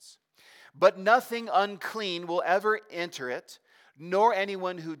nations. But nothing unclean will ever enter it, nor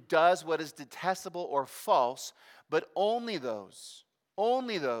anyone who does what is detestable or false, but only those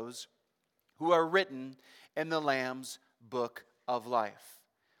who are written in the Lamb's book of life.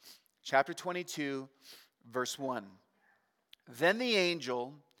 Chapter 22, verse 1. Then the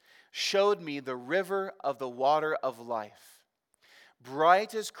angel showed me the river of the water of life,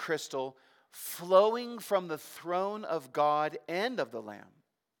 bright as crystal, flowing from the throne of God and of the Lamb,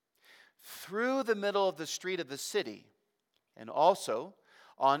 through the middle of the street of the city. And also,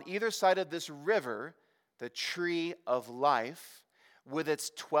 on either side of this river, the tree of life, with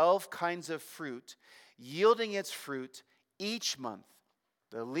its 12 kinds of fruit, yielding its fruit each month.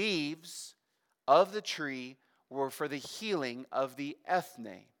 The leaves of the tree were for the healing of the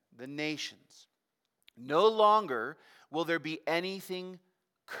ethne, the nations. No longer will there be anything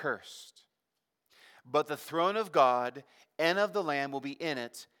cursed, but the throne of God and of the Lamb will be in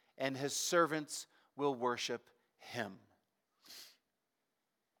it, and his servants will worship him.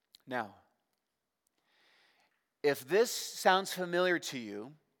 Now, if this sounds familiar to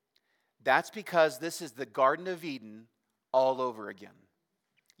you, that's because this is the Garden of Eden all over again,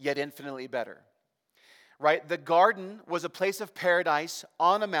 yet infinitely better. Right? The garden was a place of paradise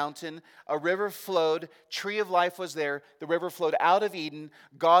on a mountain. A river flowed. Tree of life was there. The river flowed out of Eden.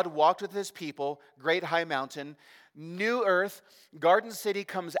 God walked with his people. Great high mountain. New earth. Garden city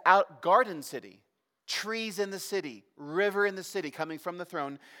comes out. Garden city. Trees in the city. River in the city coming from the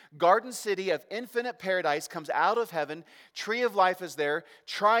throne. Garden city of infinite paradise comes out of heaven. Tree of life is there.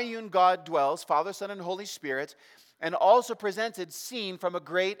 Triune God dwells. Father, Son, and Holy Spirit. And also presented, seen from a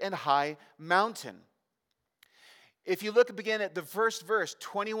great and high mountain. If you look begin at the first verse,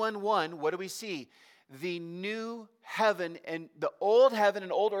 21:1, what do we see? The new heaven and the old heaven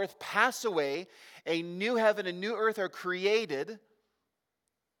and old earth pass away. A new heaven and new earth are created.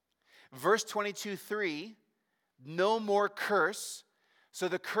 Verse 22:3, no more curse. So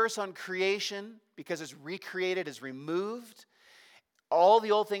the curse on creation, because it's recreated, is removed. All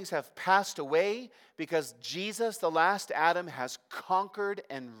the old things have passed away because Jesus, the last Adam, has conquered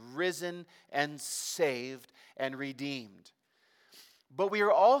and risen and saved and redeemed. But we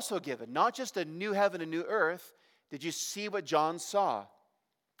are also given not just a new heaven and new earth. Did you see what John saw?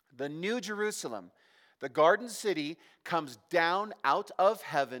 The new Jerusalem, the garden city, comes down out of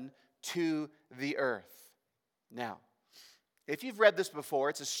heaven to the earth. Now, if you've read this before,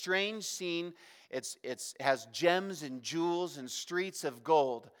 it's a strange scene. It has gems and jewels and streets of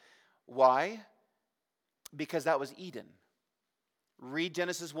gold. Why? Because that was Eden. Read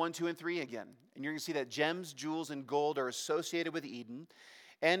Genesis 1, 2, and 3 again. And you're going to see that gems, jewels, and gold are associated with Eden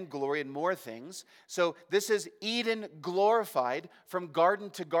and glory and more things. So this is Eden glorified from garden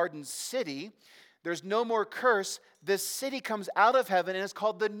to garden city. There's no more curse. This city comes out of heaven and is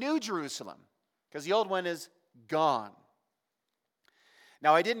called the New Jerusalem because the old one is gone.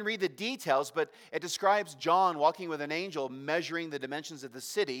 Now, I didn't read the details, but it describes John walking with an angel measuring the dimensions of the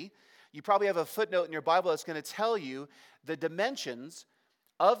city. You probably have a footnote in your Bible that's going to tell you the dimensions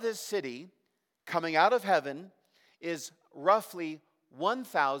of this city coming out of heaven is roughly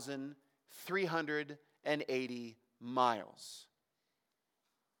 1,380 miles.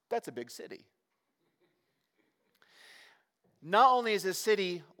 That's a big city. Not only is this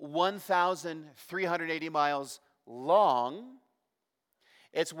city 1,380 miles long,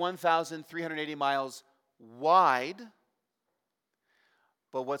 it's 1,380 miles wide,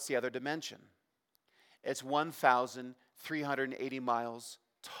 but what's the other dimension? It's 1,380 miles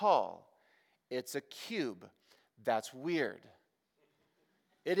tall. It's a cube. That's weird.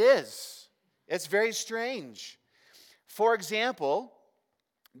 It is. It's very strange. For example,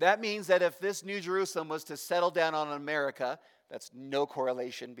 that means that if this New Jerusalem was to settle down on America, that's no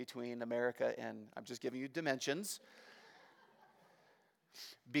correlation between America and, I'm just giving you dimensions,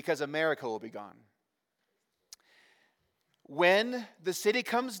 because America will be gone. When the city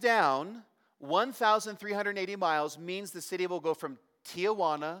comes down, 1,380 miles means the city will go from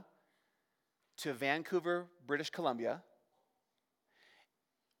Tijuana to Vancouver, British Columbia,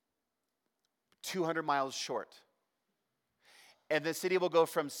 200 miles short. And the city will go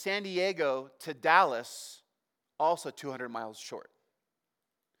from San Diego to Dallas, also 200 miles short.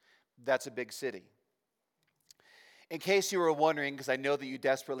 That's a big city. In case you were wondering, because I know that you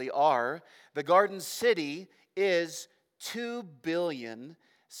desperately are, the Garden City is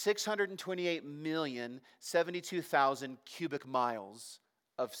 2,628,072,000 cubic miles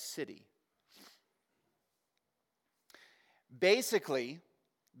of city. Basically,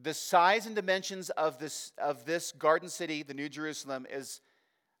 the size and dimensions of this Garden City, the New Jerusalem, is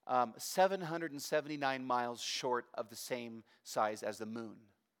 779 miles short of the same size as the moon.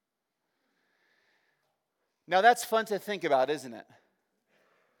 Now that's fun to think about, isn't it?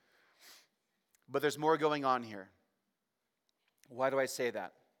 But there's more going on here. Why do I say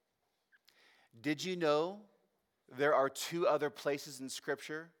that? Did you know there are 2 other places in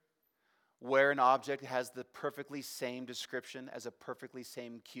Scripture where an object has the perfectly same description as a perfectly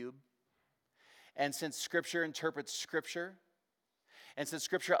same cube? And since Scripture interprets Scripture, and since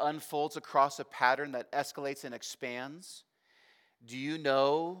Scripture unfolds across a pattern that escalates and expands, do you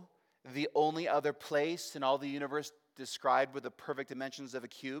know the only other place in all the universe described with the perfect dimensions of a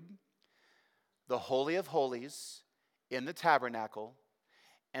cube? The Holy of Holies in the tabernacle,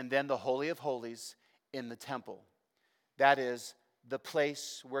 and then the Holy of Holies in the temple. That is the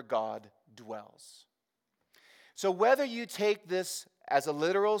place where God dwells. So whether you take this as a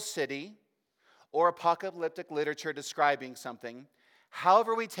literal city or apocalyptic literature describing something,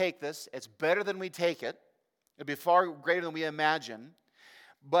 however we take this, it's better than we take it. It'll be far greater than we imagine.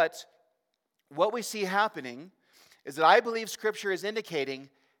 But what we see happening is that I believe Scripture is indicating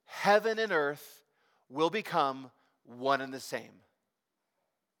heaven and earth will become one and the same.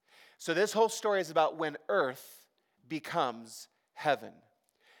 So this whole story is about when earth becomes heaven,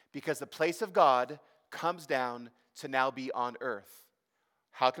 because the place of God comes down to now be on earth.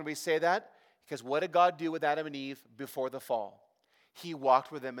 How can we say that? Because what did God do with Adam and Eve before the fall? He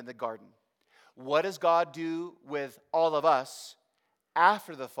walked with them in the garden. What does God do with all of us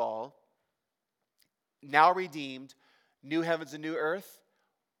after the fall? Now redeemed, new heavens and new earth,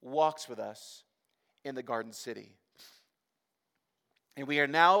 walks with us in the Garden City. And we are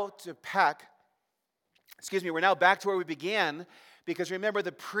now we're now back to where we began, because remember,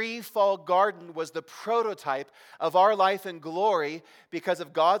 the pre-fall garden was the prototype of our life in glory because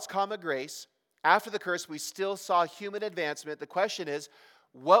of God's common grace. After the curse, we still saw human advancement. The question is,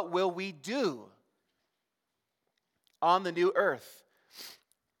 what will we do on the new earth?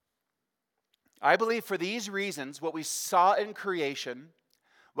 I believe for these reasons, what we saw in creation,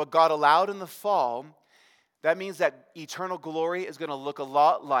 what God allowed in the fall, that means that eternal glory is going to look a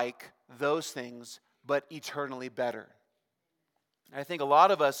lot like those things, but eternally better. I think a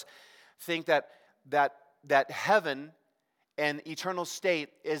lot of us think that heaven and eternal state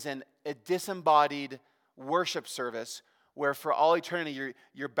is a disembodied worship service where for all eternity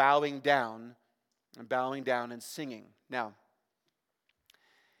you're bowing down and singing. Now,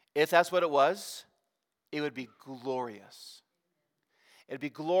 if that's what it was, it would be glorious. It'd be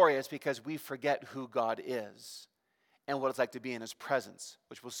glorious because we forget who God is and what it's like to be in His presence,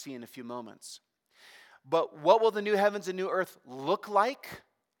 which we'll see in a few moments. But what will the new heavens and new earth look like?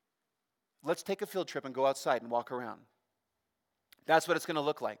 Let's take a field trip and go outside and walk around. That's what it's going to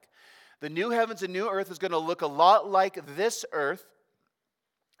look like. The new heavens and new earth is going to look a lot like this earth,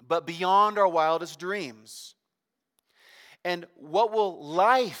 but beyond our wildest dreams. And what will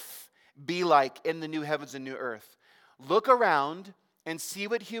life be like in the new heavens and new earth? Look around and see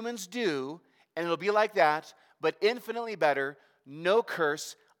what humans do, and it'll be like that, but infinitely better, no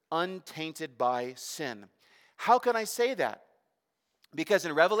curse, untainted by sin. How can I say that? Because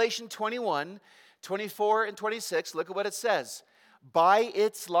in Revelation 21, 24, and 26, look at what it says. By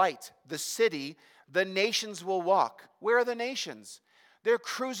its light, the city, the nations will walk. Where are the nations? They're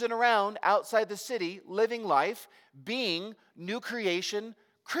cruising around outside the city, living life, being new creation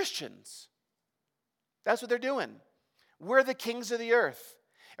Christians. That's what they're doing. We're the kings of the earth.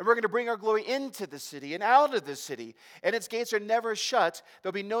 And we're going to bring our glory into the city and out of the city. And its gates are never shut.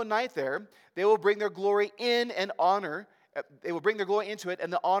 There'll be no night there. They will bring their glory in and honor. They will bring their glory into it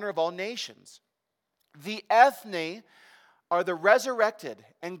and the honor of all nations. The ethne are the resurrected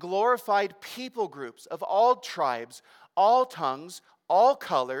and glorified people groups of all tribes, all tongues, all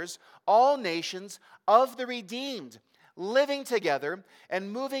colors, all nations of the redeemed, living together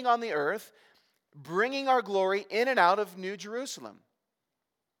and moving on the earth, bringing our glory in and out of New Jerusalem.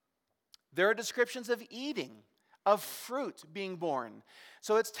 There are descriptions of eating, of fruit being born.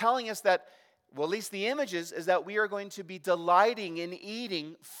 So it's telling us that, well, at least the images is that we are going to be delighting in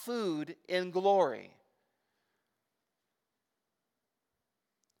eating food in glory.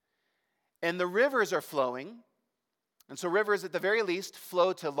 And the rivers are flowing. And so rivers, at the very least,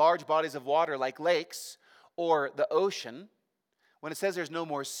 flow to large bodies of water like lakes or the ocean. When it says there's no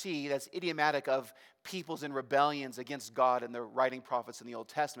more sea, that's idiomatic of peoples in rebellions against God and the writing prophets in the Old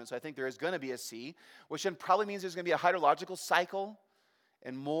Testament. So I think there is going to be a sea, which then probably means there's going to be a hydrological cycle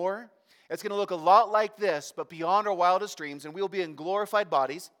and more. It's going to look a lot like this, but beyond our wildest dreams, and we'll be in glorified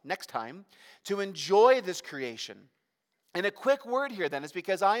bodies next time to enjoy this creation. And a quick word here then is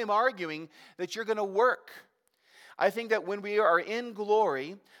because I am arguing that you're going to work. I think that when we are in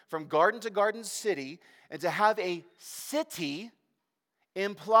glory, from garden to garden city, and to have a city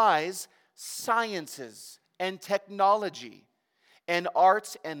implies sciences and technology and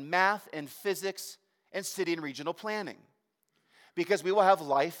arts and math and physics and city and regional planning. Because we will have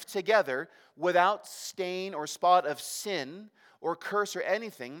life together without stain or spot of sin or curse or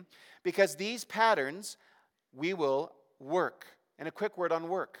anything, because these patterns we will work. And a quick word on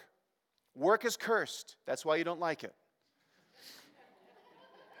work. Work is cursed. That's why you don't like it.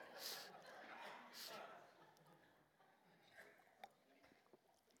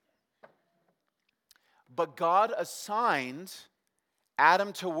 But God assigned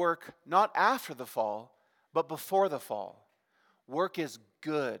Adam to work not after the fall, but before the fall. Work is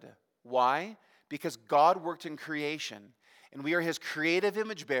good. Why? Because God worked in creation, and we are His creative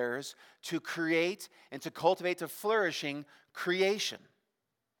image bearers to create and to cultivate to flourishing creation.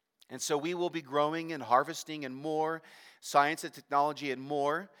 And so we will be growing and harvesting and more, science and technology and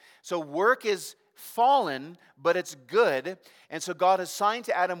more. So work is fallen, but it's good. And so God assigned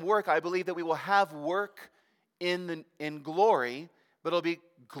to Adam work. I believe that we will have work in glory, but it'll be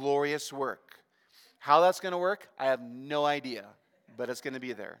glorious work. How that's going to work, I have no idea, but it's going to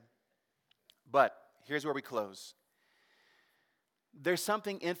be there. But here's where we close. There's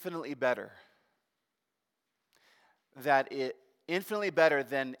something infinitely better infinitely better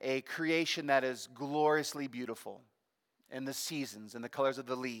than a creation that is gloriously beautiful, and the seasons and the colors of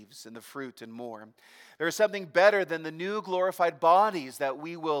the leaves and the fruit and more. There is something better than the new glorified bodies that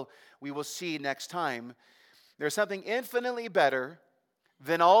we will see next time. There's something infinitely better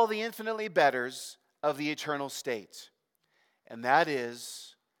than all the infinitely betters of the eternal state. And that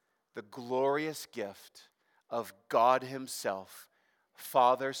is the glorious gift of God Himself,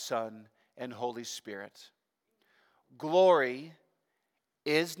 Father, Son, and Holy Spirit. Glory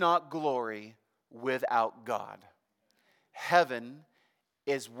is not glory without God. Heaven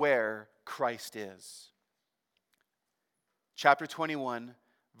is where Christ is. Chapter 21,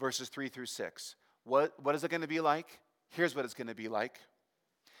 verses 3 through 6. What is it going to be like? Here's what it's going to be like.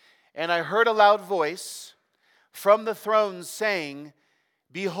 And I heard a loud voice from the throne saying,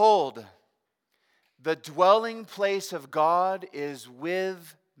 "Behold, the dwelling place of God is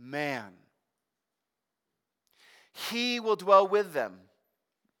with man. He will dwell with them,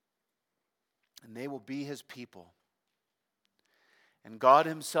 and they will be His people. And God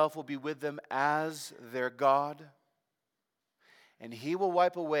Himself will be with them as their God, and He will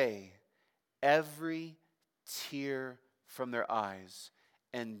wipe away every tear from their eyes,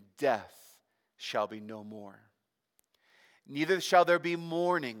 and death shall be no more. Neither shall there be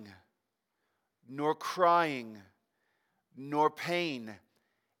mourning, nor crying, nor pain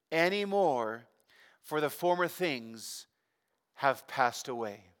any more, for the former things have passed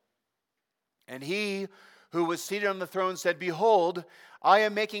away." And He who was seated on the throne said, "Behold, I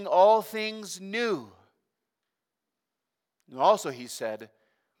am making all things new." And also He said,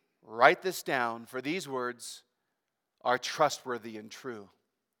 "Write this down, for these words are trustworthy and true."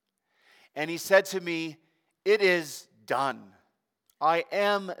 And He said to me, "It is done. I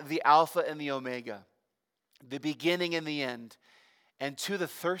am the Alpha and the Omega, the beginning and the end. And to the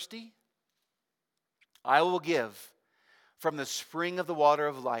thirsty, I will give from the spring of the water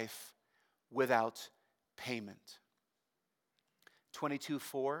of life without payment.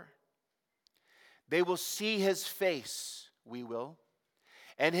 22:4. They will see his face, we will,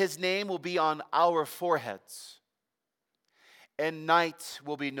 and his name will be on our foreheads. And night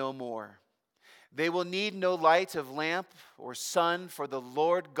will be no more. They will need no light of lamp or sun, for the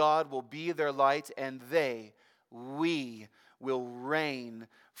Lord God will be their light, and we will reign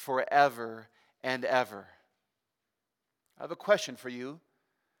forever and ever. I have a question for you.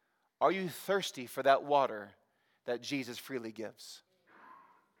 Are you thirsty for that water that Jesus freely gives?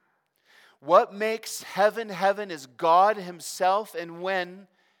 What makes heaven heaven is God himself, and when,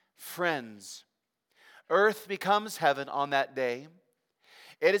 friends, earth becomes heaven on that day,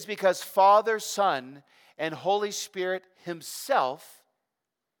 it is because Father, Son, and Holy Spirit himself,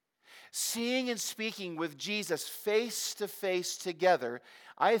 seeing and speaking with Jesus face to face together,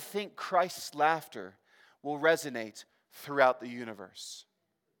 I think Christ's laughter will resonate throughout the universe.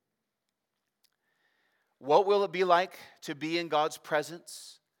 What will it be like to be in God's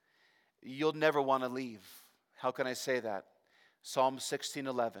presence? You'll never want to leave. How can I say that? Psalm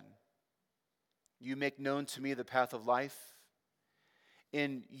 16:11. You make known to me the path of life.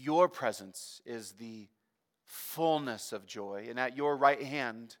 In your presence is the fullness of joy, and at your right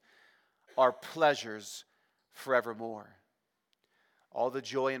hand are pleasures forevermore. All the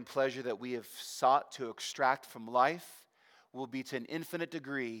joy and pleasure that we have sought to extract from life will be to an infinite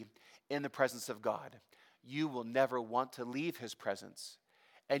degree in the presence of God. You will never want to leave his presence,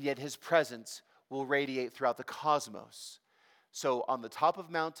 and yet his presence will radiate throughout the cosmos. So on the top of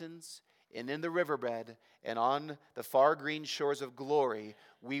mountains, and in the riverbed, and on the far green shores of glory,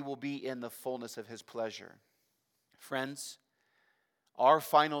 we will be in the fullness of his pleasure. Friends, our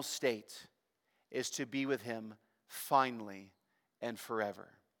final state is to be with him finally and forever,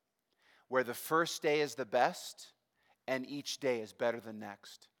 where the first day is the best, and each day is better than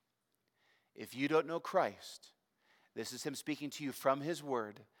next. If you don't know Christ, this is him speaking to you from his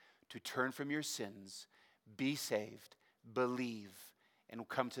word to turn from your sins, be saved, believe, and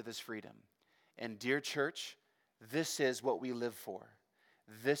come to this freedom. And dear church, this is what we live for.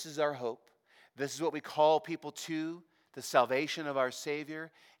 This is our hope. This is what we call people to, the salvation of our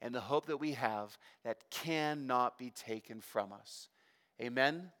Savior, and the hope that we have that cannot be taken from us.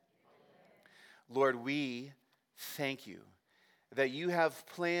 Amen? Lord, we thank you that you have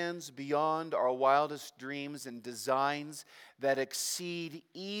plans beyond our wildest dreams and designs that exceed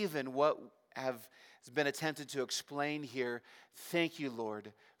even what has been attempted to explain here. Thank you,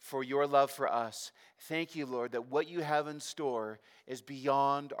 Lord, for your love for us. Thank you, Lord, that what you have in store is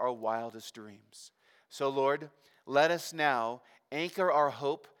beyond our wildest dreams. So, Lord, let us now anchor our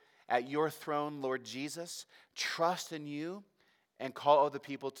hope at your throne, Lord Jesus, trust in you, and call other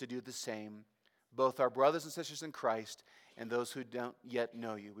people to do the same, both our brothers and sisters in Christ and those who don't yet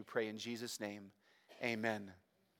know you. We pray in Jesus' name, amen.